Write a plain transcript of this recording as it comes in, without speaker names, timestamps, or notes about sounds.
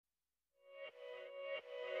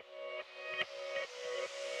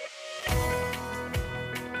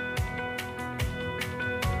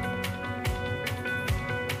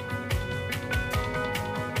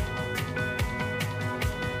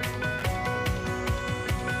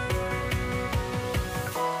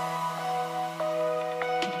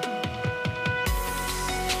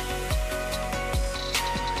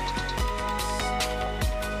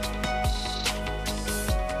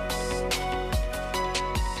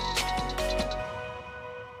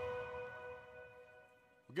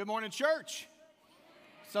Good morning, church.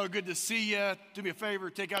 So good to see you. Do me a favor,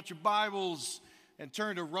 take out your Bibles and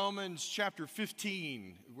turn to Romans chapter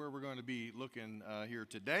 15, where we're going to be looking here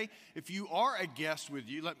today. If you are a guest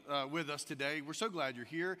with us today, we're so glad you're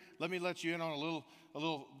here. Let me let you in on a little.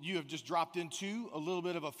 You have just dropped into a little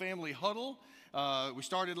bit of a family huddle. We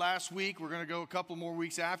started last week. We're going to go a couple more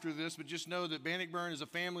weeks after this, but just know that Bannockburn as a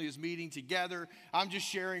family is meeting together. I'm just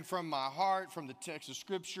sharing from my heart, from the text of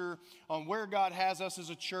Scripture, on where God has us as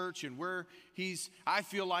a church and where I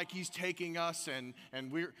feel like He's taking us, and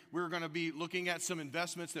we're going to be looking at some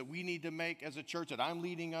investments that we need to make as a church, that I'm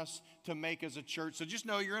leading us to make as a church. So just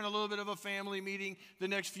know you're in a little bit of a family meeting the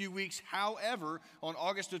next few weeks. However, on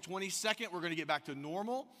August the 22nd, we're going to get back to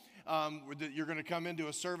normal. You're going to come into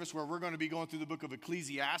a service where we're going to be going through the book of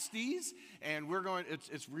Ecclesiastes, and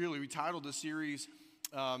we titled the series,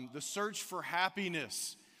 The Search for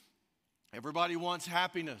Happiness. Everybody wants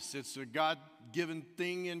happiness. It's a God-given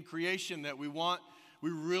thing in creation that we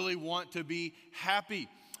really want to be happy.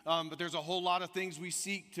 But there's a whole lot of things we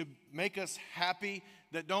seek to make us happy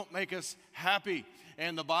that don't make us happy.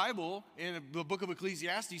 And the Bible, in the book of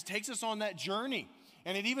Ecclesiastes, takes us on that journey.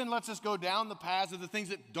 And it even lets us go down the paths of the things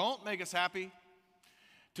that don't make us happy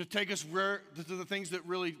to take us to the things that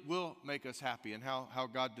really will make us happy, and how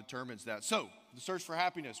God determines that. So, the search for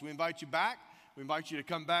happiness. We invite you back. We invite you to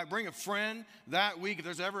come back. Bring a friend that week. If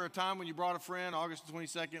there's ever a time when you brought a friend, August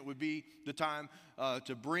 22nd would be the time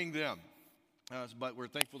to bring them. But we're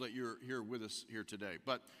thankful that you're here with us here today.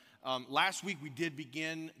 But last week we did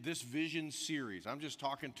begin this vision series. I'm just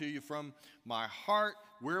talking to you from my heart,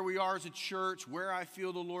 where we are as a church, where I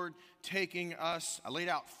feel the Lord taking us. I laid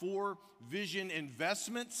out 4 vision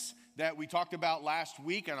investments that we talked about last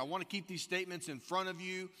week, and I want to keep these statements in front of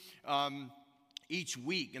you each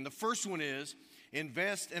week. And the first one is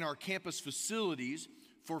invest in our campus facilities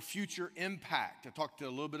for future impact. I talked a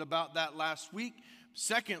little bit about that last week.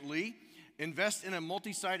 Secondly, invest in a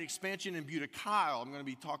multi-site expansion in Butte-Kyle. I'm going to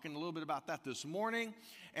be talking a little bit about that this morning.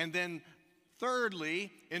 And then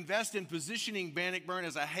thirdly, invest in positioning Bannockburn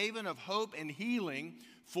as a haven of hope and healing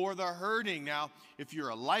for the hurting. Now, if you're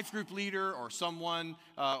a life group leader or someone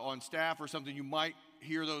on staff or something, you might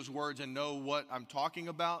hear those words and know what I'm talking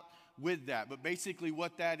about with that. But basically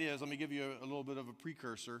what that is, let me give you a little bit of a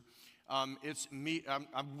precursor.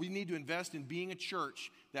 We need to invest in being a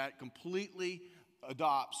church that completely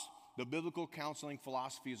adopts the biblical counseling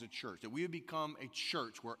philosophy as a church, that we have become a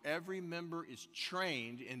church where every member is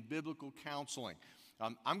trained in biblical counseling.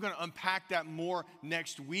 I'm going to unpack that more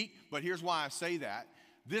next week, but here's why I say that.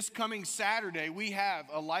 This coming Saturday, we have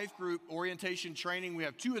a life group orientation training. We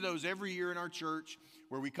have 2 of those every year in our church,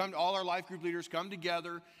 where all our life group leaders come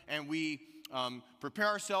together and we prepare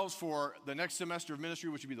ourselves for the next semester of ministry,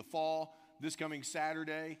 which will be the fall, this coming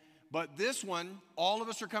Saturday. But this one, all of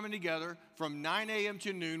us are coming together from 9 a.m.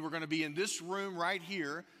 to noon. We're going to be in this room right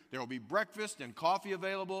here. There will be breakfast and coffee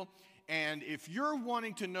available. And if you're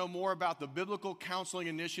wanting to know more about the biblical counseling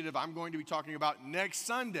initiative I'm going to be talking about next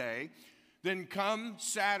Sunday, then come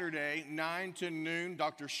Saturday, 9 to noon.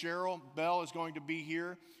 Dr. Cheryl Bell is going to be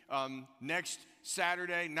here next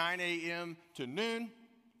Saturday, 9 a.m. to noon.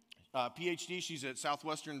 PhD, she's at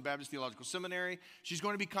Southwestern Baptist Theological Seminary. She's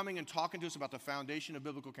going to be coming and talking to us about the foundation of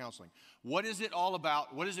biblical counseling. What is it all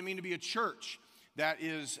about? What does it mean to be a church that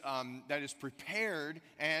is prepared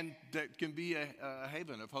and that can be a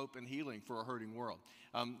haven of hope and healing for a hurting world?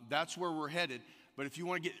 That's where we're headed. But if you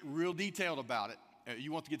want to get real detailed about it,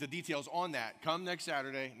 you want to get the details on that, come next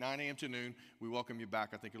Saturday, 9 a.m. to noon. We welcome you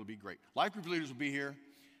back. I think it'll be great. Life group leaders will be here.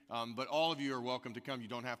 But all of you are welcome to come. You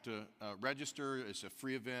don't have to register. It's a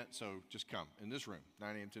free event, so just come in this room,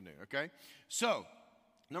 9 a.m. to noon, okay? So,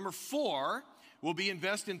 number 4 will be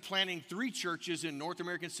invest in planting 3 churches in North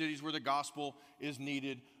American cities where the gospel is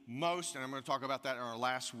needed most. And I'm going to talk about that in our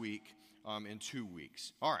last week in 2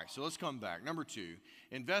 weeks. All right, so let's come back. Number 2,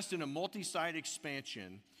 invest in a multi-site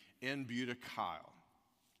expansion in Butte-Kyle.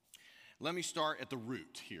 Let me start at the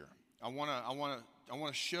root here. I want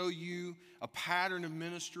to show you a pattern of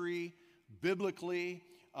ministry biblically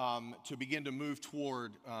to begin to move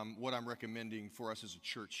toward what I'm recommending for us as a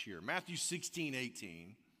church here. Matthew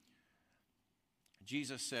 16:18,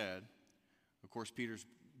 Jesus said, of course, Peter's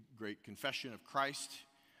great confession of Christ,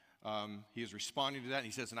 he is responding to that, and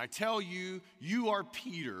he says, "And I tell you, you are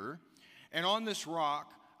Peter, and on this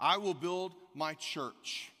rock I will build my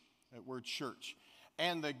church." That word church.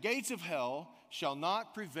 "And the gates of hell shall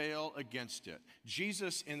not prevail against it."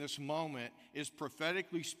 Jesus, in this moment, is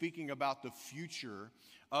prophetically speaking about the future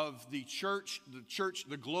of the church,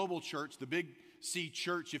 the global church, the big C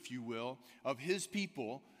church, if you will, of his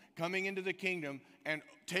people. coming into the kingdom and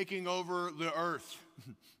taking over the earth.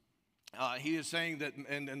 He is saying that,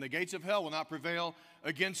 and the gates of hell will not prevail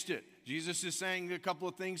against it. Jesus is saying a couple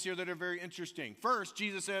of things here that are very interesting. First,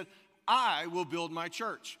 Jesus said, I will build my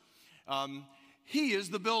church. He is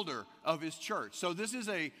the builder of his church. So this is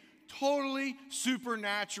a totally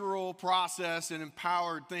supernatural process and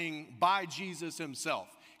empowered thing by Jesus himself.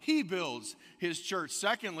 He builds his church.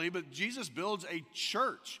 Secondly, but Jesus builds a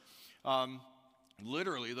church.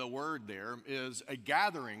 Literally, the word there is a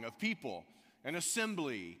gathering of people, an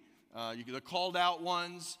assembly. The called out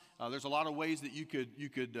ones. There's a lot of ways that you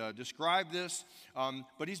could describe this,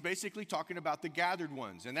 but he's basically talking about the gathered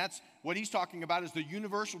ones, and that's what he's talking about is the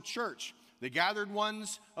universal church, the gathered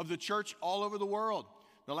ones of the church all over the world,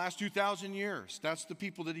 the last 2,000 years. That's the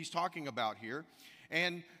people that he's talking about here,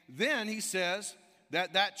 and then he says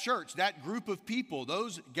that church, that group of people,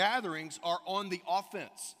 those gatherings are on the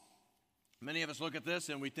offense. Many of us look at this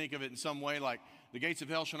and we think of it in some way like the gates of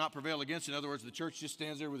hell shall not prevail against. In other words, the church just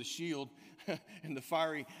stands there with a shield, and the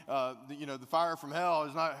fiery, the fire from hell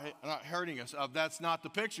is not hurting us. That's not the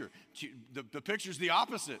picture. The picture is the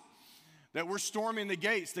opposite. That we're storming the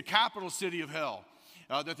gates, the capital city of hell.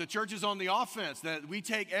 That the church is on the offense. That we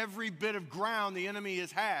take every bit of ground the enemy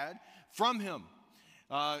has had from him.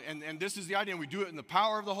 And this is the idea. And we do it in the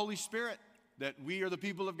power of the Holy Spirit. That we are the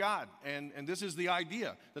people of God. And this is the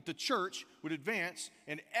idea, that the church would advance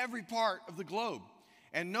in every part of the globe.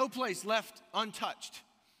 And no place left untouched.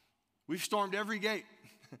 We've stormed every gate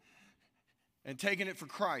and taken it for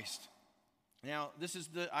Christ. Now, this is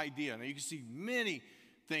the idea. Now, you can see many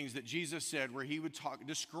things that Jesus said where he would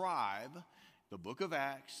describe the book of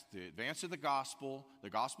Acts, the advance of the gospel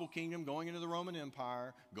kingdom going into the Roman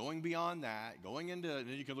Empire, going beyond that, going into, then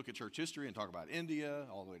you can look at church history and talk about India,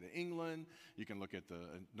 all the way to England. You can look at the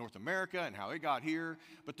North America and how it got here.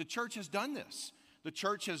 But the church has done this. The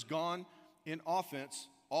church has gone in offense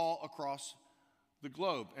all across the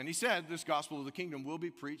globe. And he said this gospel of the kingdom will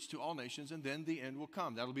be preached to all nations, and then the end will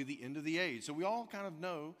come. That'll be the end of the age. So we all kind of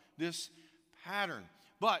know this pattern.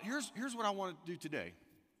 But here's what I want to do today.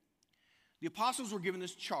 The apostles were given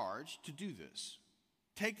this charge to do this.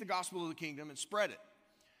 Take the gospel of the kingdom and spread it.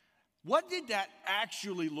 What did that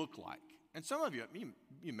actually look like? And some of you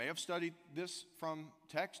may have studied this from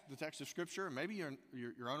the text of Scripture, and maybe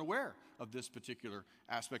you're unaware of this particular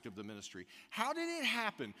aspect of the ministry. How did it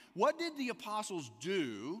happen? What did the apostles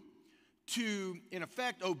do to, in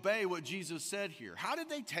effect, obey what Jesus said here? How did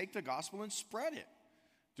they take the gospel and spread it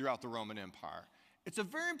throughout the Roman Empire? It's a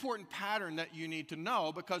very important pattern that you need to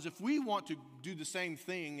know, because if we want to do the same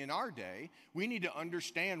thing in our day, we need to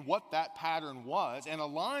understand what that pattern was and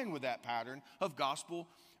align with that pattern of gospel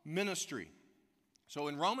ministry. So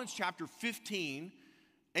in Romans chapter 15,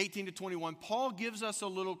 18 to 21, Paul gives us a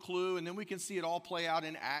little clue, and then we can see it all play out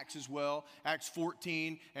in Acts as well, Acts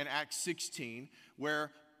 14 and Acts 16,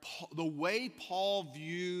 where the way Paul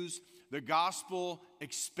views the gospel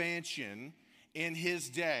expansion in his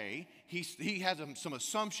day, he has some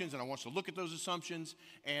assumptions, and I want us to look at those assumptions,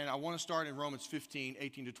 and I want to start in Romans 15,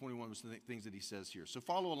 18 to 21 with some things that he says here. So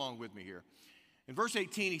follow along with me here. In verse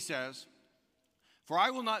 18 he says, "For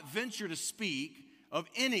I will not venture to speak of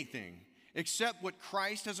anything except what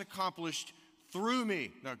Christ has accomplished through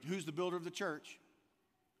me." Now, who's the builder of the church?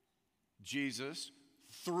 Jesus,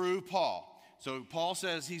 through Paul. So Paul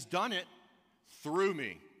says he's done it through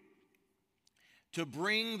me, to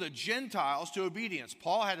bring the Gentiles to obedience.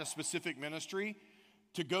 Paul had a specific ministry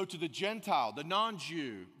to go to the Gentile, the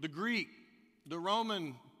non-Jew, the Greek, the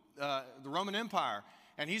Roman Empire,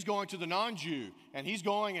 and he's going to the non-Jew, and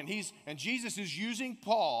and Jesus is using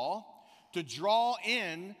Paul to draw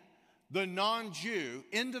in the non-Jew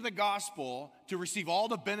into the gospel to receive all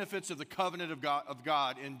the benefits of the covenant of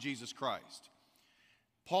God in Jesus Christ.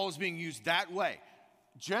 Paul is being used that way.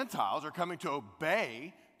 Gentiles are coming to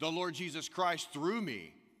obey the Lord Jesus Christ through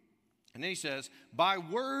me. And then he says, by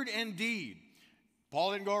word and deed.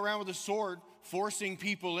 Paul didn't go around with a sword forcing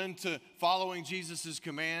people into following Jesus'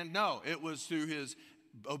 command. No, it was through his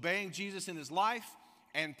obeying Jesus in his life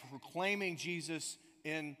and proclaiming Jesus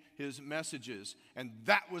in his messages. And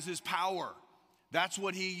that was his power. That's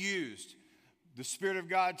what he used. The Spirit of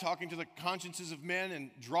God talking to the consciences of men and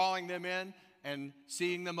drawing them in and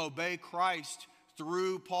seeing them obey Christ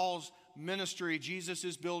through Paul's ministry. Jesus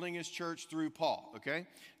is building his church through Paul, okay?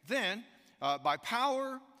 Then, by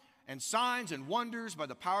power and signs and wonders, by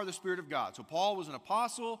the power of the Spirit of God. So Paul was an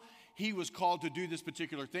apostle. He was called to do this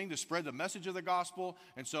particular thing, to spread the message of the gospel.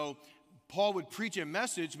 And so Paul would preach a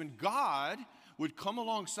message when God would come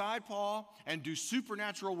alongside Paul and do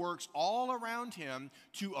supernatural works all around him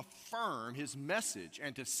to affirm his message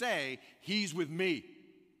and to say, he's with me.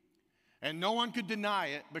 And no one could deny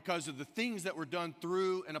it because of the things that were done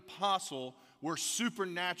through an apostle were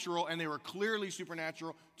supernatural, and they were clearly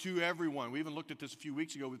supernatural to everyone. We even looked at this a few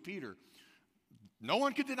weeks ago with Peter. No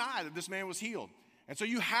one could deny that this man was healed. And so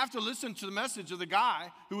you have to listen to the message of the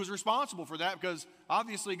guy who was responsible for that, because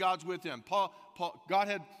obviously God's with him.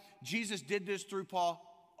 Jesus did this through Paul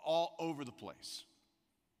all over the place.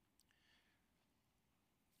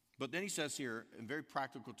 But then he says here in very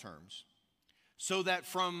practical terms, so that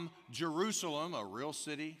from Jerusalem, a real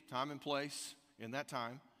city, time and place in that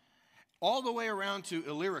time, all the way around to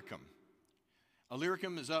Illyricum.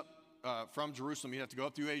 Illyricum is up from Jerusalem. You have to go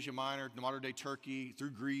up through Asia Minor, modern-day Turkey,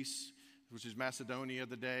 through Greece, which is Macedonia of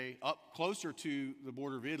the day, up closer to the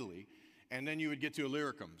border of Italy, and then you would get to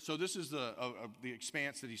Illyricum. So this is the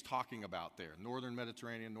expanse that he's talking about there, northern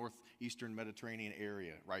Mediterranean, northeastern Mediterranean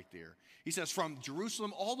area right there. He says, from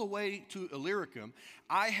Jerusalem all the way to Illyricum,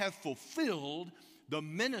 I have fulfilled the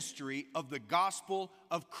ministry of the gospel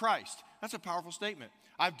of Christ. That's a powerful statement.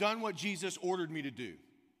 I've done what Jesus ordered me to do.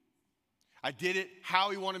 I did it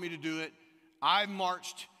how he wanted me to do it. I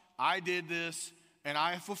marched, I did this, and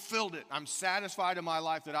I have fulfilled it. I'm satisfied in my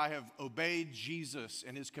life that I have obeyed Jesus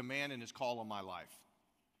and his command and his call on my life.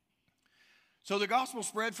 So the gospel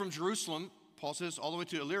spread from Jerusalem, Paul says, all the way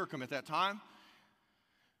to Illyricum at that time.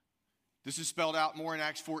 This is spelled out more in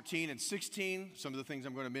Acts 14 and 16, some of the things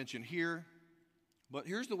I'm going to mention here. But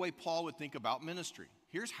here's the way Paul would think about ministry.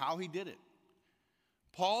 Here's how he did it.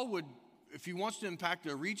 Paul would, if he wants to impact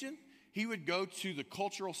a region, he would go to the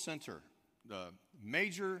cultural center, the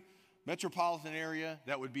major metropolitan area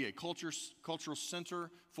that would be a cultural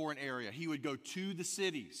center for an area. He would go to the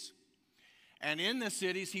cities. And in the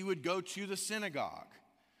cities, he would go to the synagogue.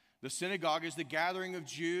 The synagogue is the gathering of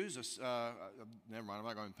Jews. Never mind, I'm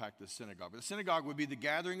not going to unpack the synagogue. But the synagogue would be the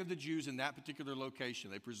gathering of the Jews in that particular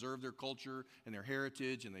location. They preserve their culture and their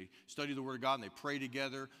heritage, and they study the Word of God, and they pray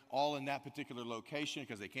together, all in that particular location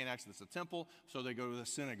because they can't access the temple, so they go to the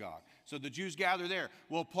synagogue. So the Jews gather there.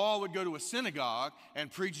 Well, Paul would go to a synagogue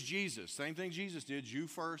and preach Jesus. Same thing Jesus did, Jew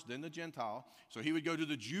first, then the Gentile. So he would go to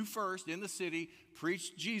the Jew first in the city,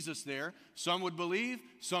 preach Jesus there. Some would believe,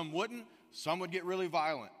 some wouldn't, some would get really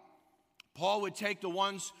violent. Paul would take the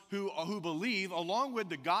ones who believe, along with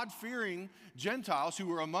the God-fearing Gentiles who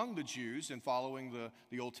were among the Jews and following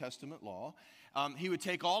the Old Testament law. He would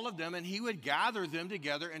take all of them and he would gather them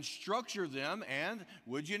together and structure them. And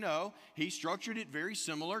would you know, he structured it very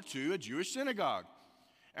similar to a Jewish synagogue.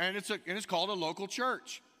 And it's called a local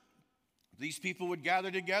church. These people would gather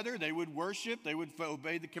together, they would worship, they would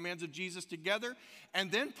obey the commands of Jesus together. And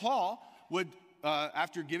then Paul would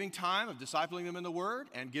after giving time of discipling them in the Word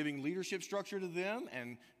and giving leadership structure to them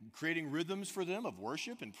and creating rhythms for them of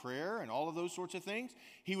worship and prayer and all of those sorts of things,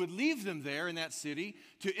 he would leave them there in that city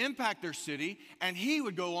to impact their city, and he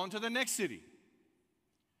would go on to the next city.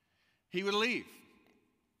 He would leave.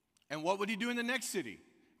 And what would he do in the next city?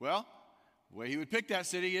 Well, the way he would pick that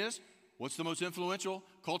city is, what's the most influential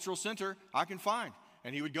cultural center I can find?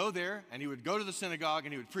 And he would go there, and he would go to the synagogue,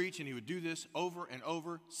 and he would preach, and he would do this over and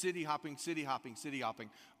over, city hopping,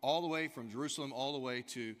 all the way from Jerusalem all the way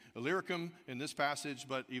to Illyricum in this passage,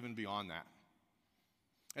 but even beyond that.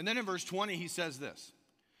 And then in verse 20, he says this,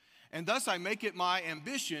 and thus I make it my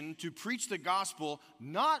ambition to preach the gospel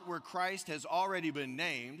not where Christ has already been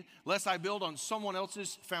named, lest I build on someone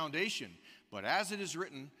else's foundation. But as it is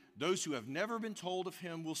written, those who have never been told of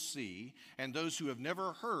him will see, and those who have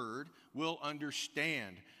never heard will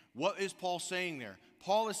understand. What is Paul saying there?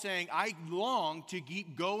 Paul is saying, I long to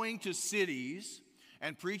keep going to cities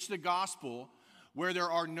and preach the gospel where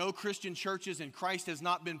there are no Christian churches and Christ has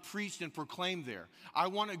not been preached and proclaimed there. I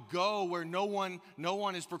want to go where no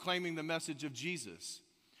one is proclaiming the message of Jesus.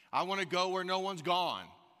 I want to go where no one's gone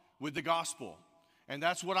with the gospel. And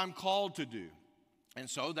that's what I'm called to do. And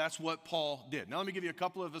so that's what Paul did. Now let me give you a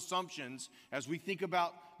couple of assumptions as we think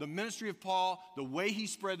about the ministry of Paul, the way he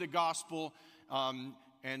spread the gospel, and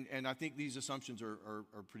I think these assumptions are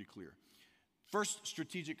pretty clear. First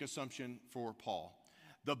strategic assumption for Paul.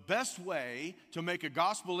 The best way to make a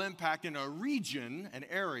gospel impact in a region, an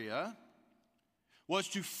area, was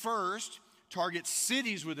to first target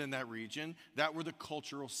cities within that region that were the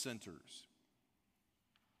cultural centers.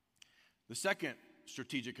 The second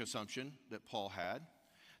strategic assumption that Paul had,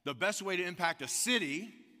 the best way to impact a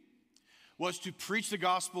city was to preach the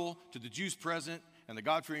gospel to the Jews present and the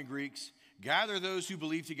God-fearing Greeks, gather those who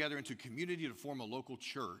believe together into community to form a local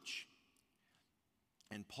church.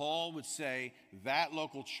 And Paul would say that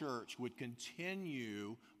local church would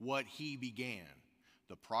continue what he began,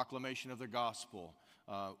 the proclamation of the gospel,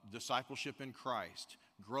 discipleship in Christ,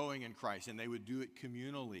 growing in Christ, and they would do it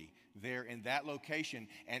communally. there in that location.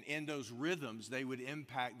 And in those rhythms, they would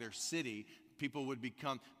impact their city. People would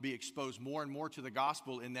be exposed more and more to the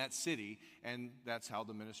gospel in that city. And that's how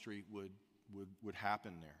the ministry would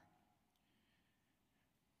happen there.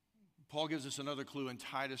 Paul gives us another clue in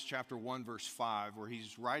Titus chapter 1, verse 5, where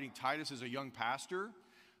he's writing. Titus is a young pastor.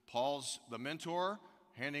 Paul's the mentor,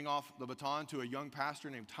 handing off the baton to a young pastor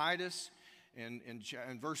named Titus.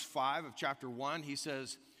 In verse 5 of chapter 1, he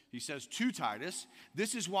says to Titus,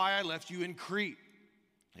 "This is why I left you in Crete,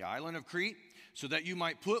 the island of Crete, so that you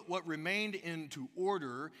might put what remained into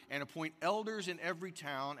order and appoint elders in every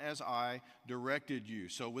town as I directed you."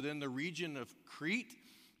 So within the region of Crete,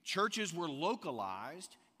 churches were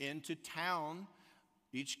localized into town.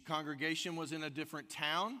 Each congregation was in a different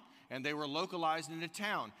town, and they were localized into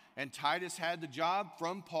town. And Titus had the job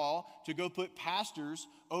from Paul to go put pastors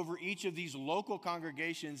over each of these local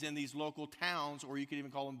congregations in these local towns, or you could even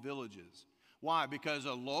call them villages. Why? Because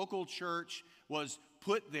a local church was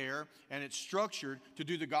put there, and it's structured to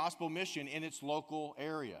do the gospel mission in its local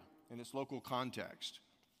area, in its local context.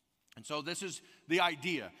 And so this is the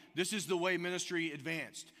idea. This is the way ministry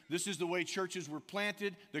advanced. This is the way churches were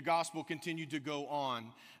planted. The gospel continued to go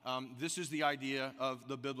on. This is the idea of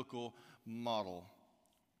the biblical model.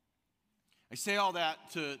 I say all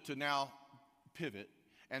that to now pivot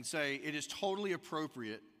and say it is totally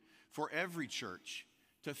appropriate for every church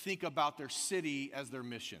to think about their city as their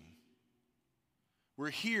mission. We're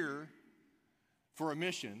here for a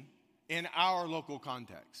mission in our local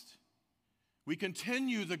context. We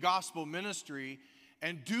continue the gospel ministry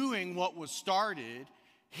and doing what was started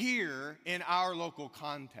here in our local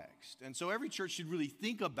context. And so every church should really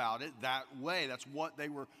think about it that way. That's what they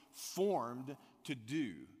were formed to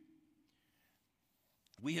do.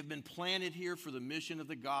 We have been planted here for the mission of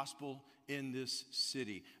the gospel in this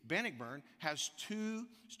city. Bannockburn has 2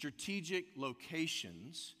 strategic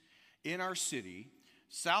locations in our city,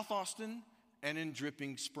 South Austin and in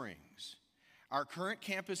Dripping Springs. Our current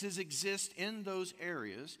campuses exist in those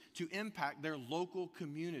areas to impact their local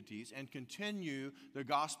communities and continue the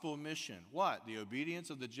gospel mission. What? The obedience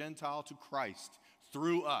of the Gentile to Christ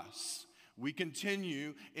through us. We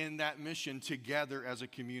continue in that mission together as a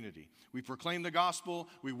community. We proclaim the gospel,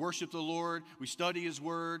 we worship the Lord, we study His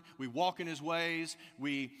word, we walk in His ways,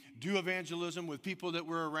 we do evangelism with people that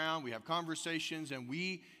we're around, we have conversations, and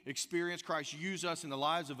we experience Christ use us in the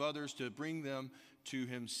lives of others to bring them to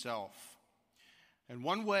Himself. And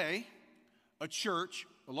one way a church,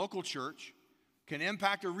 a local church, can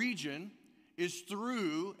impact a region is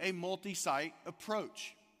through a multi-site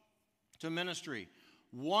approach to ministry.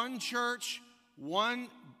 One church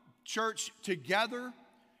together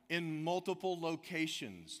in multiple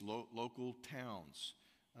locations, local towns.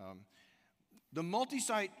 The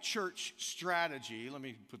multi-site church strategy, let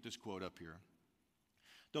me put this quote up here.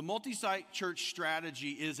 The multi-site church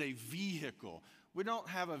strategy is a vehicle. We don't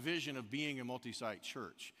have a vision of being a multi-site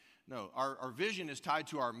church. No, our vision is tied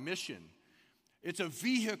to our mission. It's a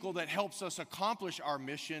vehicle that helps us accomplish our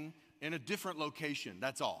mission in a different location,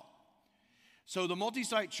 that's all. So the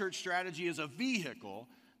multi-site church strategy is a vehicle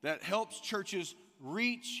that helps churches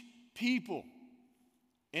reach people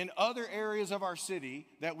in other areas of our city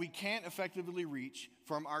that we can't effectively reach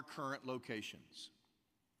from our current locations.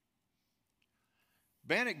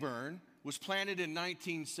 Bannockburn was planted in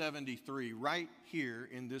 1973 right here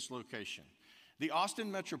in this location. The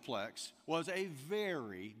Austin Metroplex was a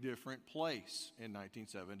very different place in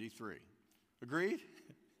 1973. Agreed?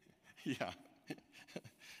 Yeah.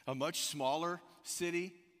 A much smaller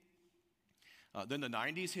city. Then the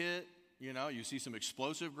 90s hit. You know, you see some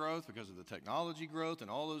explosive growth because of the technology growth and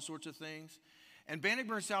all those sorts of things. And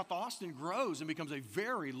Bannockburn, South Austin grows and becomes a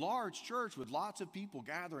very large church with lots of people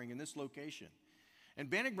gathering in this location. And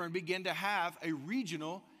Bannockburn began to have a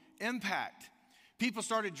regional impact. People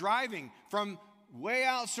started driving from way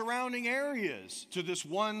out surrounding areas to this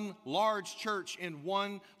one large church in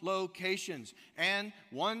one locations. And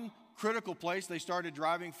one critical place they started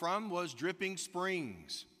driving from was Dripping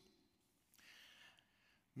Springs.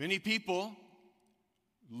 Many people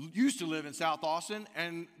used to live in South Austin,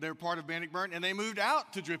 and they're part of Bannockburn, and they moved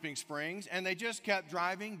out to Dripping Springs, and they just kept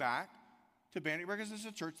driving back to Bannockburn because it's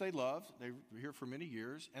a church they loved. They were here for many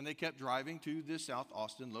years, and they kept driving to this South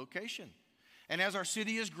Austin location. And as our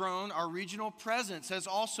city has grown, our regional presence has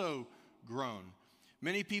also grown.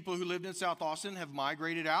 Many people who lived in South Austin have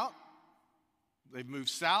migrated out. They've moved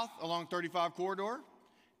south along 35 corridor,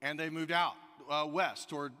 and they moved out west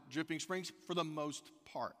toward Dripping Springs for the most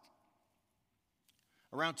part.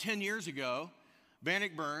 Around 10 years ago,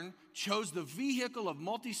 Bannockburn chose the vehicle of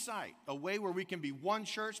multi-site, a way where we can be one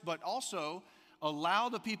church, but also allow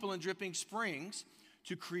the people in Dripping Springs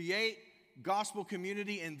to create gospel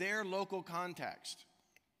community in their local context,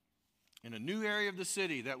 in a new area of the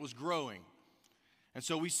city that was growing. And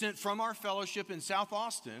so we sent from our fellowship in South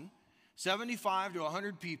Austin 75 to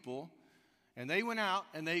 100 people, and they went out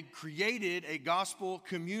and they created a gospel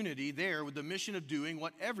community there with the mission of doing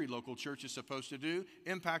what every local church is supposed to do: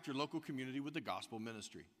 impact your local community with the gospel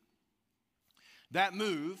ministry. That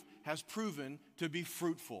move has proven to be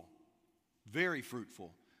fruitful, very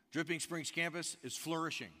fruitful. Dripping Springs campus is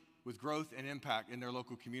flourishing with growth and impact in their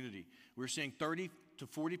local community. We're seeing 30 to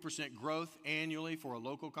 40% growth annually for a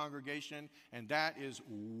local congregation, and that is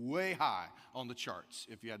way high on the charts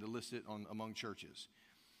if you had to list it among churches.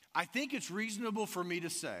 I think it's reasonable for me to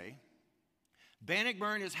say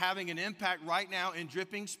Bannockburn is having an impact right now in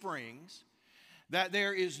Dripping Springs that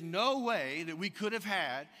there is no way that we could have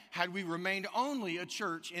had we remained only a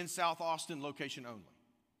church in South Austin location only.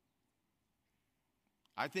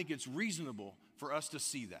 I think it's reasonable for us to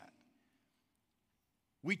see that.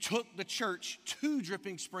 We took the church to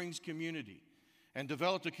Dripping Springs community and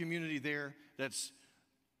developed a community there that's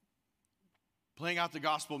playing out the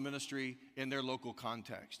gospel ministry in their local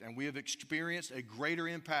context. And we have experienced a greater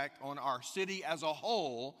impact on our city as a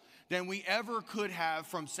whole than we ever could have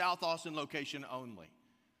from South Austin location only.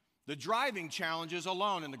 The driving challenges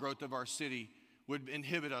alone in the growth of our city would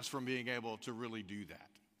inhibit us from being able to really do that.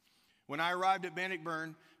 When I arrived at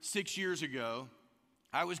Bannockburn 6 years ago,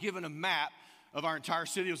 I was given a map of our entire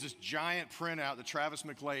city. It was this giant printout that Travis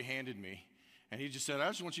McClay handed me. And he just said, I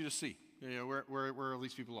just want you to see where all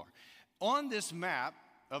these people are. On this map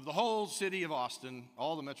of the whole city of Austin,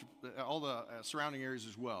 all the surrounding areas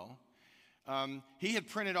as well, he had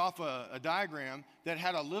printed off a diagram that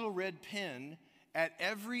had a little red pin at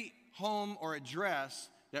every home or address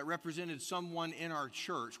that represented someone in our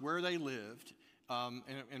church, where they lived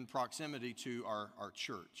in proximity to our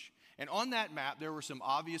church. And on that map, there were some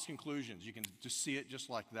obvious conclusions. You can just see it just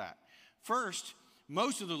like that. First,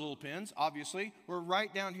 most of the little pins, obviously, were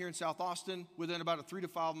right down here in South Austin, within about a 3 to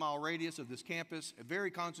 5 mile radius of this campus, very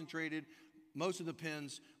concentrated. Most of the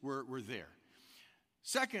pins were there.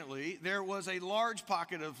 Secondly, there was a large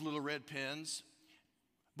pocket of little red pins,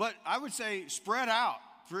 but I would say spread out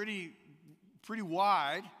pretty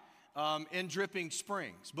wide in Dripping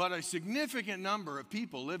Springs, but a significant number of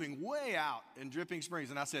people living way out in Dripping Springs.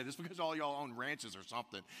 And I said, it's because all y'all own ranches or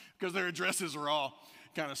something, because their addresses are all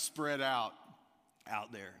kind of spread out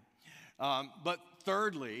there. But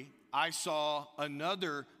thirdly, I saw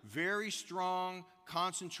another very strong,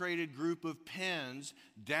 concentrated group of pins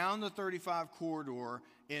down the 35 corridor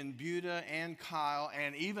in Buda and Kyle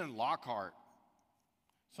and even Lockhart.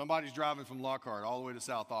 Somebody's driving from Lockhart all the way to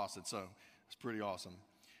South Austin, so it's pretty awesome.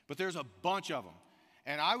 But there's a bunch of them.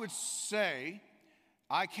 And I would say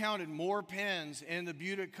I counted more pins in the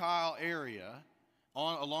Buda-Kyle area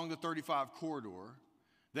along the 35 corridor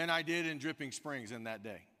than I did in Dripping Springs in that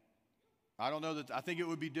day. I think it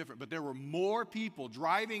would be different, but there were more people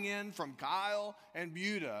driving in from Kyle and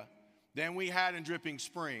Buda than we had in Dripping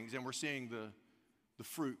Springs, and we're seeing the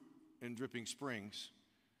fruit in Dripping Springs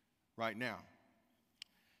right now.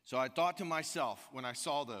 So I thought to myself when I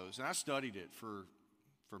saw those, and I studied it for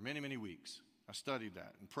many, many weeks. I studied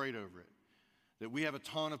that and prayed over it, that we have a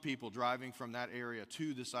ton of people driving from that area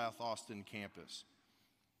to the South Austin campus.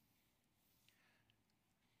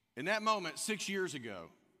 In that moment, 6 years ago,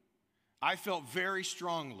 I felt very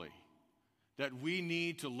strongly that we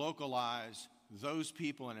need to localize those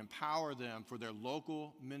people and empower them for their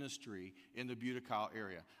local ministry in the Buda-Kyle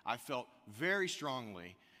area. I felt very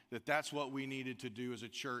strongly that that's what we needed to do as a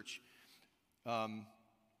church.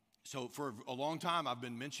 So for a long time, I've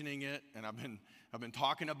been mentioning it, and I've been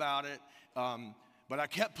talking about it, but I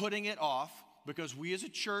kept putting it off because we as a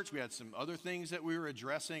church, we had some other things that we were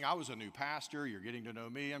addressing. I was a new pastor. You're getting to know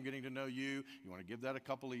me. I'm getting to know you. You want to give that a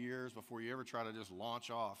couple of years before you ever try to just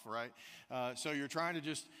launch off, right? So you're trying to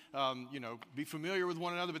just, be familiar with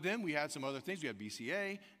one another. But then we had some other things. We had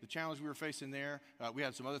BCA, the challenge we were facing there. We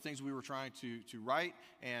had some other things we were trying to write.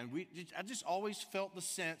 And I just always felt the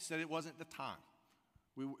sense that it wasn't the time.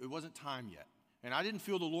 It wasn't time yet. And I didn't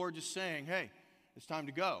feel the Lord just saying, hey, it's time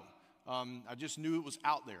to go. I just knew it was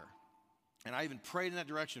out there. And I even prayed in that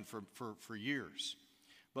direction for years.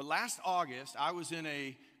 But last August, I was in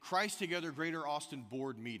a Christ Together Greater Austin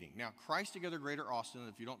board meeting. Now, Christ Together Greater Austin,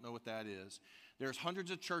 if you don't know what that is, there's hundreds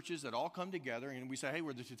of churches that all come together, and we say, hey,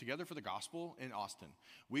 we're together for the gospel in Austin.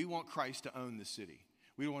 We want Christ to own this city.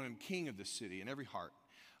 We want him king of this city in every heart.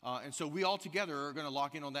 And so we all together are going to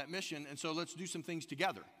lock in on that mission, and so let's do some things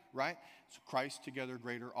together, right? So Christ Together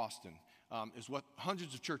Greater Austin is what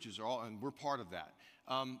hundreds of churches are all, and we're part of that.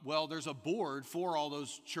 Well, there's a board for all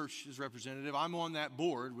those churches representative. I'm on that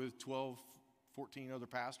board with 12, 14 other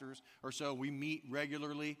pastors or so. We meet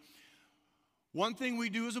regularly. One thing we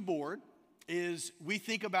do as a board is we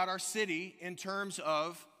think about our city in terms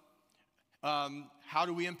of how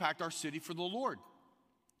do we impact our city for the Lord.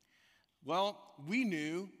 Well, we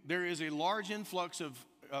knew there is a large influx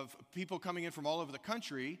of people coming in from all over the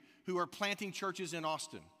country who are planting churches in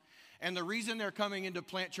Austin. And the reason they're coming in to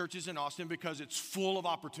plant churches in Austin because it's full of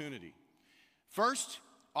opportunity. First,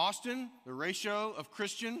 Austin, the ratio of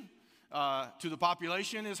Christian to the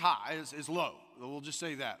population is high, is low. We'll just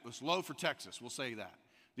say that. It's low for Texas, we'll say that.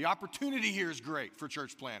 The opportunity here is great for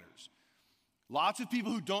church planters. Lots of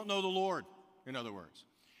people who don't know the Lord, in other words.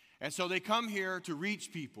 And so they come here to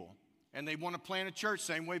reach people, and they want to plant a church,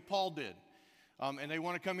 same way Paul did. And they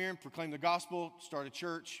want to come here and proclaim the gospel, start a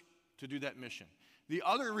church to do that mission. The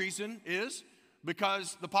other reason is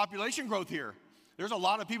because the population growth here. There's a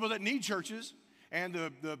lot of people that need churches, and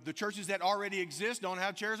the churches that already exist don't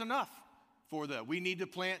have chairs enough for them. We need to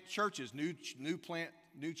plant churches.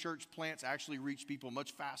 New church plants actually reach people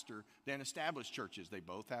much faster than established churches. They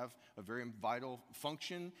both have a very vital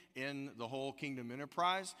function in the whole kingdom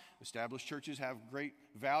enterprise. Established churches have great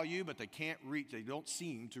value, but they don't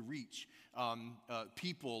seem to reach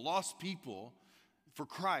lost people for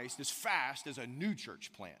Christ as fast as a new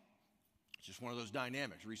church plant. It's just one of those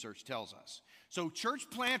dynamics research tells us. So church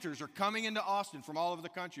planters are coming into Austin from all over the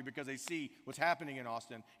country because they see what's happening in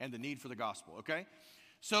Austin and the need for the gospel, okay?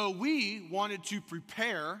 So we wanted to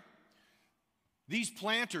prepare these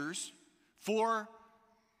planters for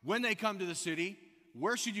when they come to the city.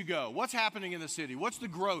 Where should you go? What's happening in the city? What's the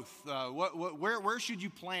growth? Where should you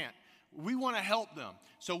plant? We want to help them.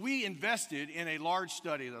 So we invested in a large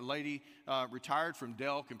study. The lady retired from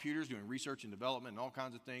Dell Computers doing research and development and all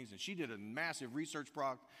kinds of things. And she did a massive research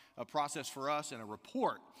process for us and a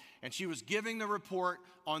report. And she was giving the report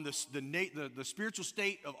on the spiritual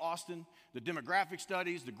state of Austin, the demographic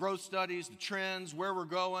studies, the growth studies, the trends, where we're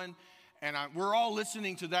going. And we're all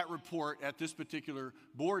listening to that report at this particular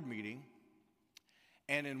board meeting.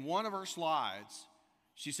 And in one of her slides,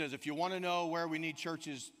 she says, if you want to know where we need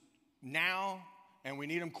churches now and we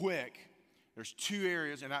need them quick, there's two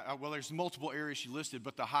areas, and there's multiple areas she listed,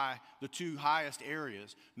 but the two highest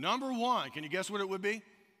areas. Number one, can you guess what it would be?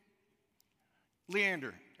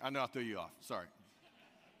 Leander. I know I threw you off. Sorry.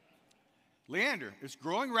 Leander. It's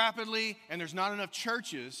growing rapidly, and there's not enough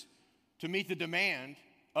churches to meet the demand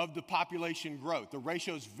of the population growth. The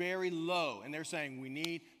ratio is very low, and they're saying we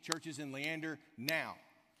need churches in Leander now.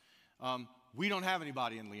 We don't have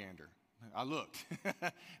anybody in Leander. I looked.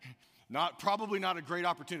 Probably not a great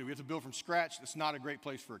opportunity. We have to build from scratch. It's not a great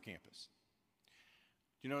place for a campus.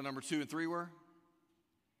 Do you know what number 2 and 3 were?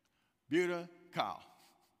 Buda, Kyle.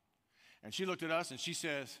 And she looked at us and she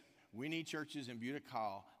says, we need churches in Buda,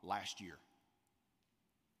 Kyle last year.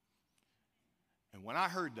 And when I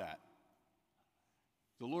heard that,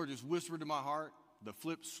 the Lord just whispered to my heart,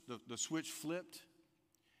 the switch flipped,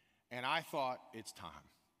 and I thought, it's time.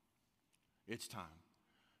 It's time.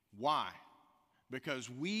 Why? Because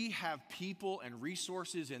we have people and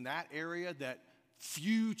resources in that area that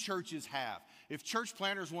few churches have. If church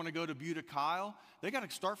planters want to go to Buda, Kyle, they got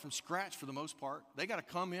to start from scratch for the most part. They got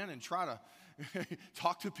to come in and try to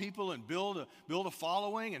talk to people and build a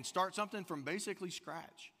following and start something from basically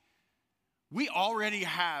scratch. We already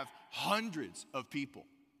have hundreds of people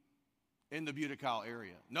in the Buda, Kyle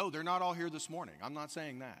area. No, they're not all here this morning. I'm not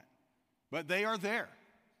saying that. But they are there.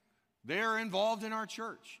 They are involved in our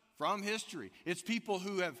church from history. It's people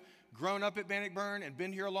who have grown up at Bannockburn and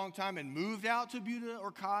been here a long time and moved out to Buda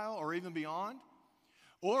or Kyle or even beyond.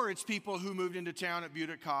 Or it's people who moved into town at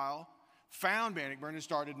Buda, Kyle, found Bannockburn and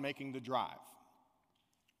started making the drive.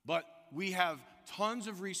 But we have tons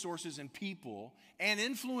of resources and people and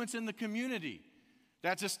influence in the community.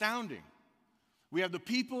 That's astounding. We have the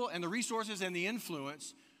people and the resources and the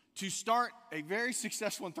influence to start a very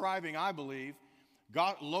successful and thriving, I believe,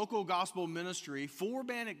 local gospel ministry for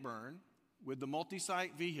Bannockburn with the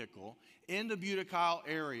multi-site vehicle in the Buda, Kyle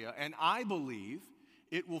area. And I believe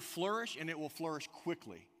it will flourish, and it will flourish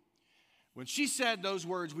quickly. When she said those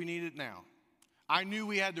words, we need it now, I knew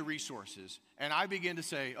we had the resources. And I began to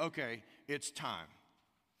say, okay, it's time.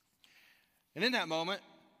 And in that moment,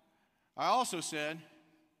 I also said,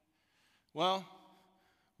 well,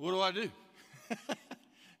 what do I do?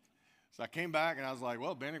 So I came back and I was like,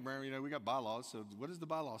 well, Bannockburn, we got bylaws. So what does the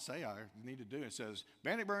bylaw say I need to do? It says,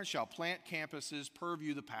 Bannockburn shall plant campuses per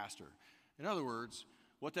view the pastor. In other words,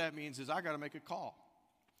 what that means is I got to make a call.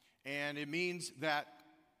 And it means that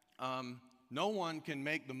no one can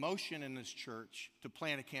make the motion in this church to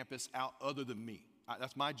plant a campus out other than me.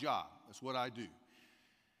 That's my job. That's what I do.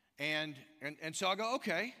 And so I go,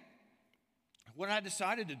 okay. What I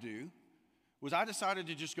decided to do was I decided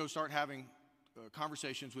to just go start having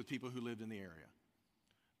conversations with people who lived in the area.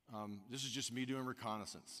 This is just me doing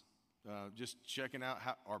reconnaissance, just checking out,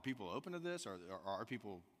 are people open to this? Are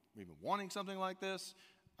people even wanting something like this?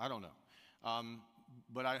 I don't know.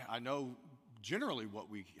 But I know generally what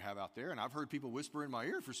we have out there, and I've heard people whisper in my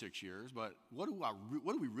ear for 6 years, but what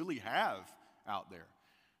do we really have out there?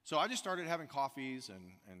 So I just started having coffees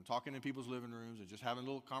and talking in people's living rooms and just having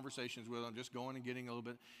little conversations with them, just going and getting a little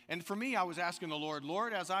bit. And for me, I was asking the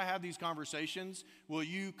Lord, as I have these conversations, will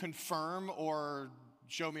you confirm or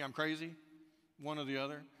show me I'm crazy? One or the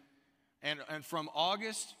other. And from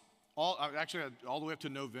August, all the way up to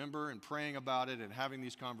November, and praying about it and having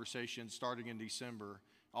these conversations starting in December,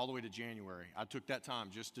 all the way to January, I took that time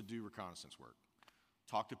just to do reconnaissance work.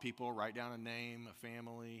 Talk to people, write down a name, a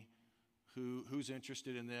family, who's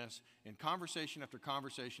interested in this. And conversation after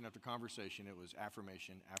conversation after conversation, it was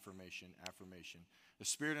affirmation, affirmation, affirmation. The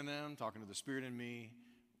Spirit in them talking to the Spirit in me,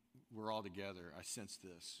 we're all together. I sense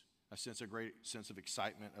this. I sense a great sense of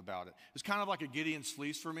excitement about it. It's kind of like a Gideon's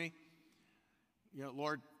fleece for me. You know,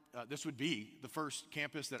 Lord, this would be the first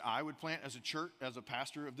campus that I would plant as a church, as a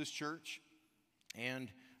pastor of this church. And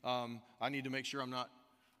I need to make sure I'm not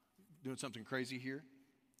doing something crazy here.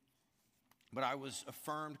 But I was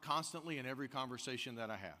affirmed constantly in every conversation that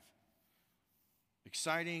I have.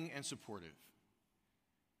 Exciting and supportive.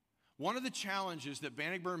 One of the challenges that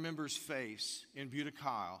Bannockburn members face in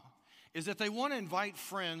Butte-Kyle is that they want to invite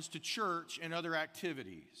friends to church and other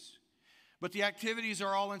activities. But the activities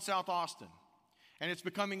are all in South Austin. And it's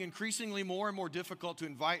becoming increasingly more and more difficult to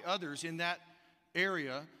invite others in that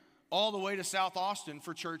area all the way to South Austin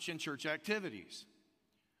for church and church activities.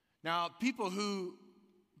 Now, people who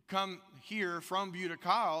come here from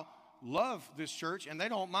Butte-Kyle love this church and they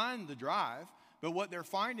don't mind the drive, but what they're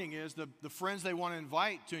finding is the friends they want to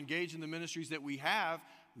invite to engage in the ministries that we have,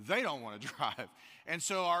 they don't want to drive. And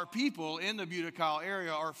so our people in the Butte-Kyle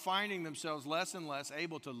area are finding themselves less and less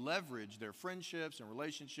able to leverage their friendships and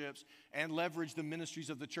relationships and leverage the ministries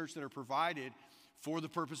of the church that are provided for the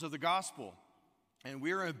purpose of the gospel. And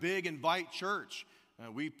we're a big invite church.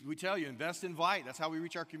 We tell you, invest, invite. That's how we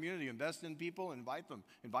reach our community. Invest in people, invite them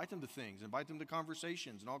to things, invite them to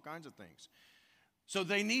conversations and all kinds of things. So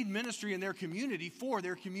they need ministry in their community for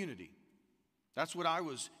their community. That's what I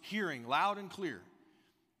was hearing loud and clear.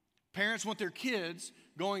 Parents want their kids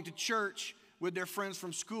going to church with their friends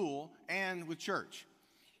from school and with church.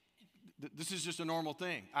 This is just a normal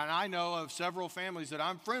thing. And I know of several families that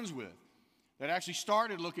I'm friends with that actually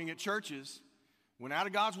started looking at churches, went out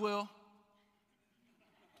of God's will.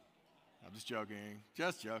 I'm just joking.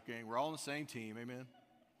 We're all on the same team, amen?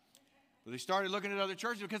 But they started looking at other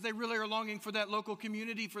churches because they really are longing for that local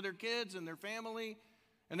community for their kids and their family.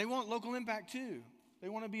 And they want local impact too. They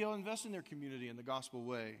want to be able to invest in their community in the gospel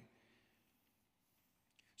way.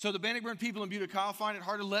 So the Bannockburn people in Butte-Kyle find it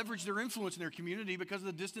hard to leverage their influence in their community because of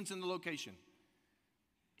the distance and the location.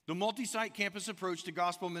 The multi-site campus approach to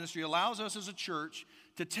gospel ministry allows us as a church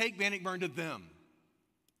to take Bannockburn to them.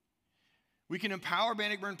 We can empower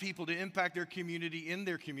Bannockburn people to impact their community in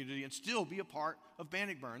their community and still be a part of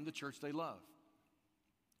Bannockburn, the church they love.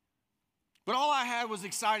 But all I had was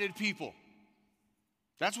excited people.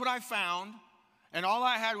 That's what I found. And all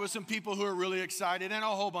I had was some people who are really excited and a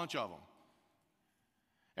whole bunch of them.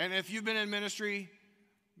 And if you've been in ministry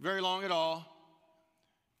very long at all,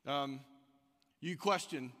 you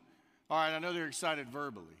question, all right, I know they're excited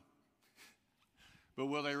verbally, but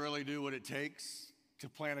will they really do what it takes to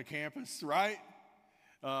plant a campus, right?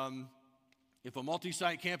 If a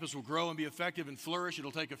multi-site campus will grow and be effective and flourish,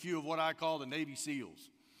 it'll take a few of what I call the Navy SEALs.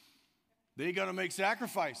 They got to make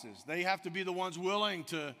sacrifices. They have to be the ones willing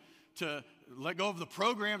to let go of the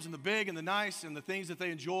programs and the big and the nice and the things that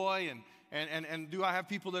they enjoy. And do I have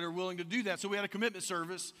people that are willing to do that? So we had a commitment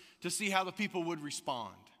service to see how the people would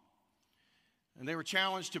respond. And they were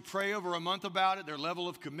challenged to pray over a month about it, their level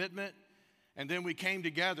of commitment. And then we came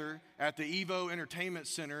together at the Evo Entertainment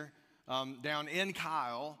Center down in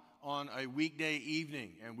Kyle on a weekday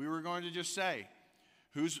evening. And we were going to just say,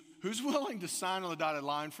 who's willing to sign on the dotted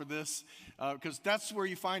line for this? Because that's where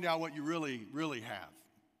you find out what you really, really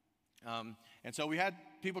have. And so we had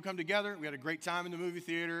people come together. We had a great time in the movie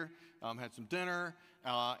theater, had some dinner.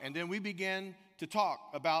 And then we began to talk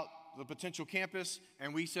about the potential campus.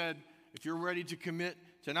 And we said, if you're ready to commit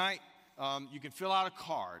tonight, you can fill out a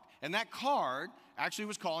card. And that card actually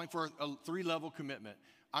was calling for a 3-level commitment.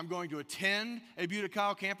 I'm going to attend a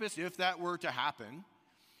Butte-Kyle campus if that were to happen.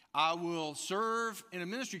 I will serve in a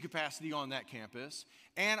ministry capacity on that campus,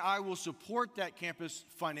 and I will support that campus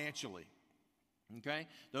financially. Okay?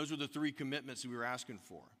 Those were the three commitments that we were asking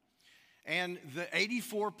for. And the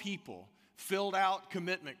 84 people filled out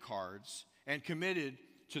commitment cards and committed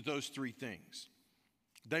to those three things.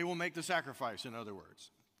 They will make the sacrifice, in other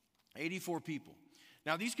words. 84 people.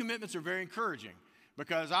 Now, these commitments are very encouraging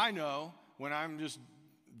because I know when I'm just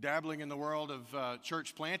dabbling in the world of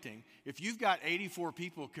church planting, if you've got 84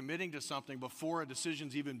 people committing to something before a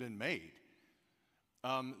decision's even been made,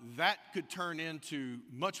 that could turn into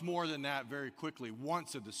much more than that very quickly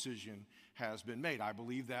once a decision has been made. I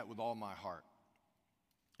believe that with all my heart.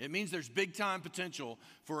 It means there's big time potential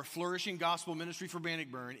for a flourishing gospel ministry for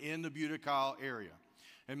Bannockburn in the Buda-Kyle area.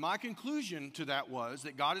 And my conclusion to that was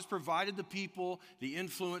that God has provided the people, the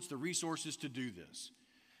influence, the resources to do this.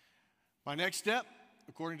 My next step,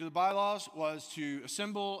 according to the bylaws, was to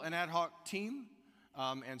assemble an ad hoc team,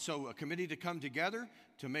 and so a committee to come together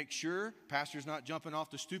to make sure pastor's not jumping off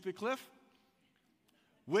the stupid cliff,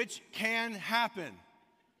 which can happen.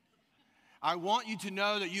 I want you to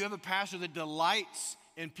know that you have a pastor that delights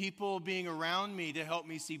in people being around me to help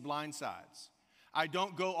me see blind sides. I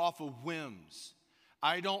don't go off of whims.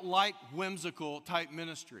 I don't like whimsical type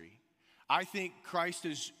ministry. I think Christ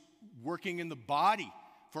is working in the body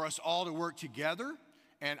for us all to work together,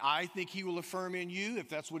 and I think he will affirm in you if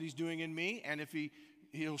that's what he's doing in me, and if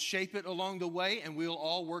he'll shape it along the way, and we'll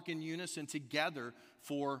all work in unison together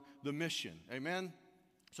for the mission. Amen?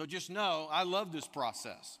 So just know, I love this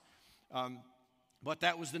process. But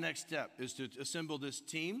that was the next step, is to assemble this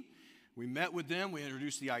team. We met with them. We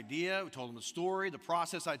introduced the idea. We told them the story, the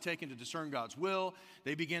process I'd taken to discern God's will.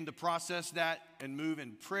 They began to process that and move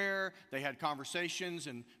in prayer. They had conversations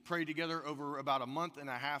and prayed together over about a month and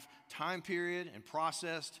a half time period and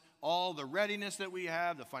processed all the readiness that we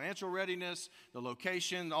have, the financial readiness, the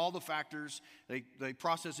location, all the factors. They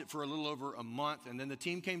processed it for a little over a month, and then the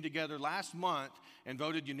team came together last month and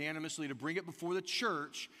voted unanimously to bring it before the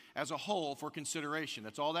church as a whole for consideration.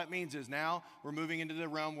 That's all that means, is now we're moving into the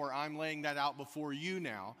realm where I'm laying that out before you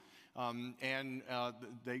now.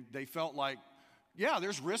 They felt like, yeah,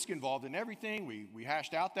 there's risk involved in everything. We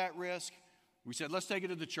hashed out that risk. We said, let's take it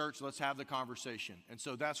to the church. Let's have the conversation. And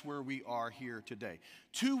so that's where we are here today.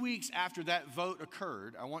 2 weeks after that vote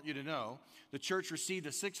occurred, I want you to know, the church received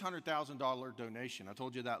a $600,000 donation. I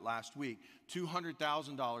told you that last week.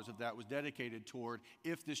 $200,000 of that was dedicated toward,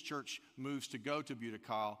 if this church moves to go to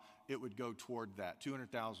Buda-Kyle, it would go toward that.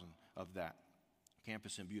 $200,000 of that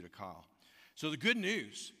campus in Buda-Kyle. So the good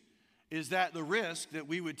news is that the risk that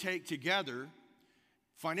we would take together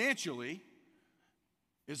financially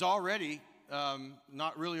is already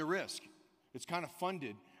not really a risk. It's kind of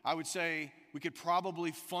funded. I would say we could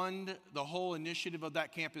probably fund the whole initiative of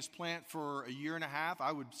that campus plant for a year and a half.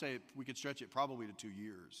 I would say we could stretch it probably to 2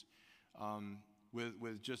 years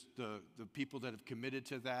with just the people that have committed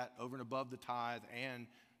to that over and above the tithe and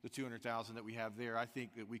the $200,000 that we have there. I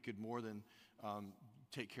think that we could more than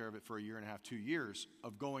take care of it for a year and a half, 2 years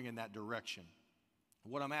of going in that direction.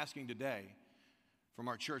 What I'm asking today from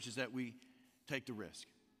our church is that we take the risk.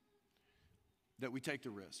 That we take the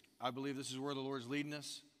risk. I believe this is where the Lord's leading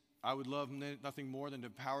us. I would love nothing more than to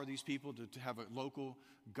empower these people to have a local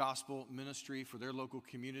gospel ministry for their local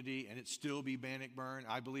community, and it still be Bannockburn.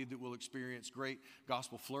 I believe that we'll experience great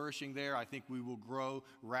gospel flourishing there. I think we will grow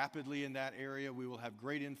rapidly in that area. We will have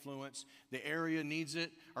great influence. The area needs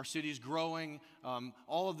it. Our city's growing.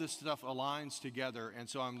 All of this stuff aligns together, and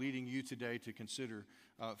so I'm leading you today to consider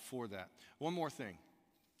for that. One more thing.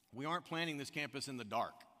 We aren't planning this campus in the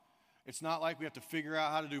dark. It's not like we have to figure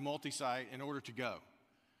out how to do multi-site in order to go.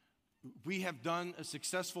 We have done a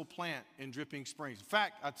successful plant in Dripping Springs. In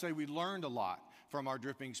fact, I'd say we learned a lot from our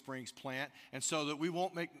Dripping Springs plant, and so that we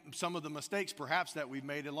won't make some of the mistakes perhaps that we've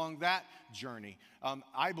made along that journey.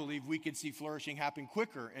 I believe we can see flourishing happen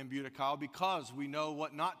quicker in Buda-Kyle because we know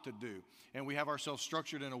what not to do, and we have ourselves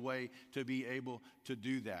structured in a way to be able to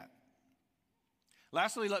do that.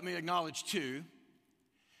 Lastly, let me acknowledge too,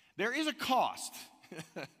 there is a cost.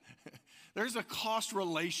 There's a cost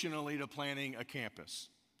relationally to planning a campus.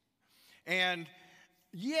 And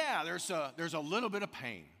yeah, there's a little bit of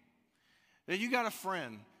pain. That you got a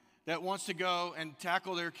friend that wants to go and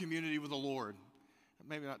tackle their community with the Lord.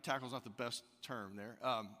 Maybe not tackle's not the best term there.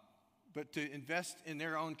 But to invest in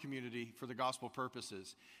their own community for the gospel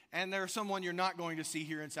purposes. And there's someone you're not going to see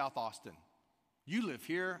here in South Austin. You live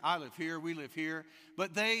here, I live here, we live here,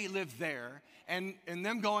 but they live there. And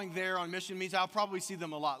them going there on mission means I'll probably see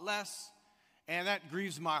them a lot less, and that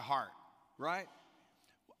grieves my heart, right?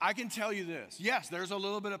 I can tell you this. Yes, there's a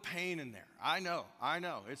little bit of pain in there. I know.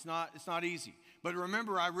 It's not easy. But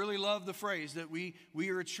remember, I really love the phrase that we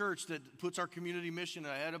are a church that puts our community mission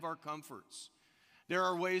ahead of our comforts. There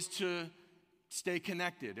are ways to stay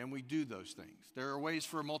connected, and we do those things. There are ways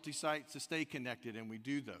for multi-sites to stay connected, and we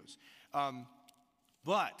do those.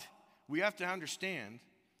 But we have to understand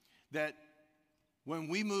that when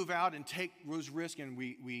we move out and take those risks and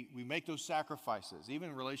we make those sacrifices,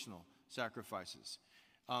 even relational sacrifices,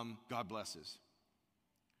 God blesses.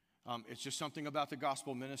 It's just something about the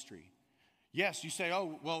gospel ministry. Yes, you say,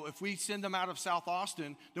 oh, well, if we send them out of South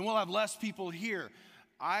Austin, then we'll have less people here.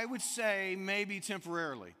 I would say maybe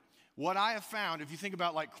temporarily. What I have found, if you think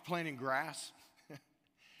about like planting grass,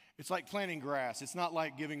 it's like planting grass. It's not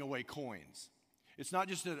like giving away coins. It's not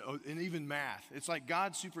just an even math. It's like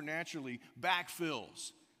God supernaturally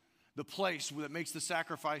backfills the place that makes the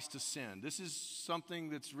sacrifice to sin. This is something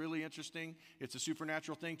that's really interesting. It's a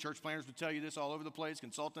supernatural thing. Church planners would tell you this all over the place.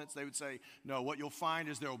 Consultants, they would say, no, what you'll find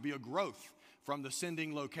is there will be a growth from the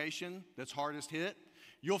sending location that's hardest hit.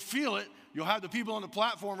 You'll feel it. You'll have the people on the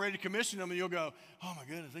platform ready to commission them, and you'll go, oh, my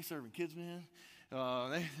goodness, they serving kids, man.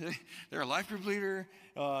 They're a life group leader.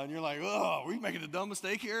 And you're like, oh, are we making a dumb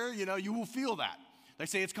mistake here? You know, you will feel that. They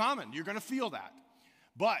say it's common. You're going to feel that.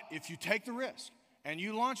 But if you take the risk and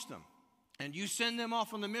you launch them and you send them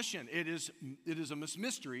off on the mission, it is a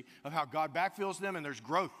mystery of how God backfills them, and there's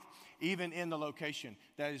growth even in the location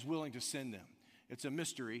that is willing to send them. It's a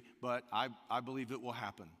mystery, but I believe it will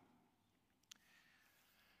happen.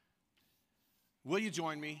 Will you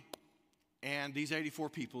join me and these 84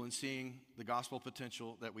 people in seeing the gospel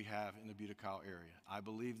potential that we have in the Butte-Kyle area? I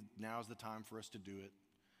believe now is the time for us to do it.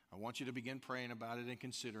 I want you to begin praying about it and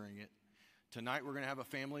considering it. Tonight we're going to have a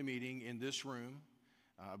family meeting in this room,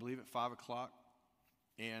 I believe at 5 o'clock,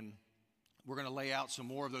 and we're going to lay out some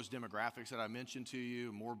more of those demographics that I mentioned to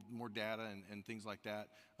you, more data and things like that.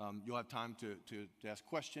 You'll have time to ask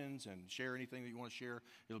questions and share anything that you want to share.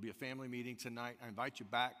 It'll be a family meeting tonight. I invite you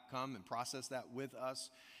back, come and process that with us.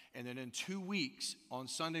 And then in 2 weeks, on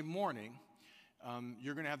Sunday morning,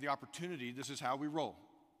 you're going to have the opportunity. This is how we roll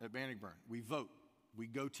at Bannockburn. We vote. We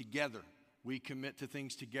go together. We commit to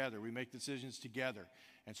things together. We make decisions together.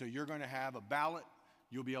 And so you're going to have a ballot.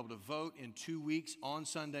 You'll be able to vote in 2 weeks on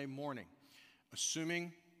Sunday morning.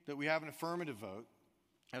 Assuming that we have an affirmative vote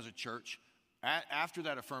as a church, after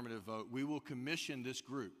that affirmative vote, we will commission this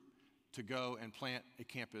group to go and plant a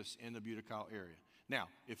campus in the Butte-Kyle area. Now,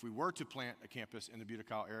 if we were to plant a campus in the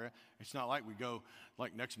Butte-Kyle area, it's not like we go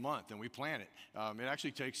like next month and we plant it. It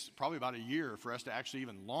actually takes probably about a year for us to actually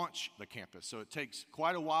even launch the campus. So it takes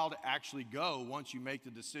quite a while to actually go once you make the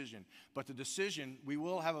decision. But the decision, we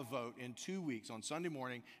will have a vote in 2 weeks on Sunday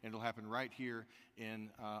morning, and it'll happen right here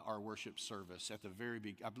in our worship service at the very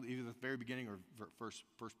I believe either the very beginning or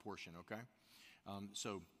first portion, okay?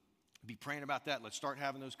 So be praying about that. Let's start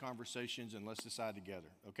having those conversations and let's decide together,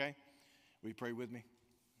 okay? Will you pray with me?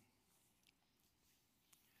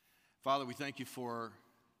 Father, we thank you for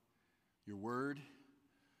your word.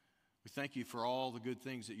 We thank you for all the good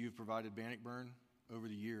things that you've provided Bannockburn over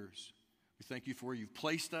the years. We thank you for where you've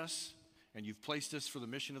placed us, and you've placed us for the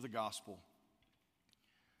mission of the gospel.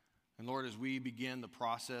 And Lord, as we begin the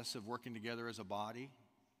process of working together as a body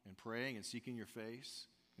and praying and seeking your face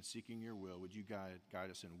and seeking your will, would you guide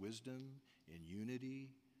us in wisdom, in unity,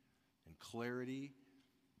 in clarity.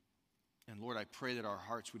 And Lord, I pray that our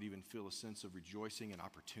hearts would even feel a sense of rejoicing and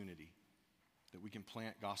opportunity, that we can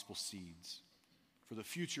plant gospel seeds for the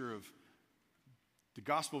future of the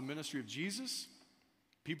gospel ministry of Jesus,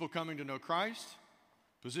 people coming to know Christ,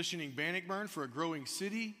 positioning Bannockburn for a growing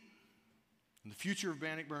city, and the future of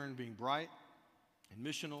Bannockburn being bright and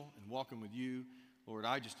missional and walking with you. Lord,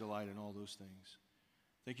 I just delight in all those things.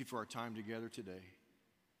 Thank you for our time together today.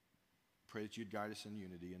 Pray that you'd guide us in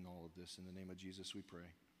unity in all of this. In the name of Jesus we pray.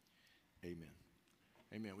 Amen.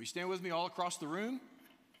 Amen. Will you stand with me all across the room?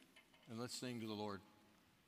 And let's sing to the Lord.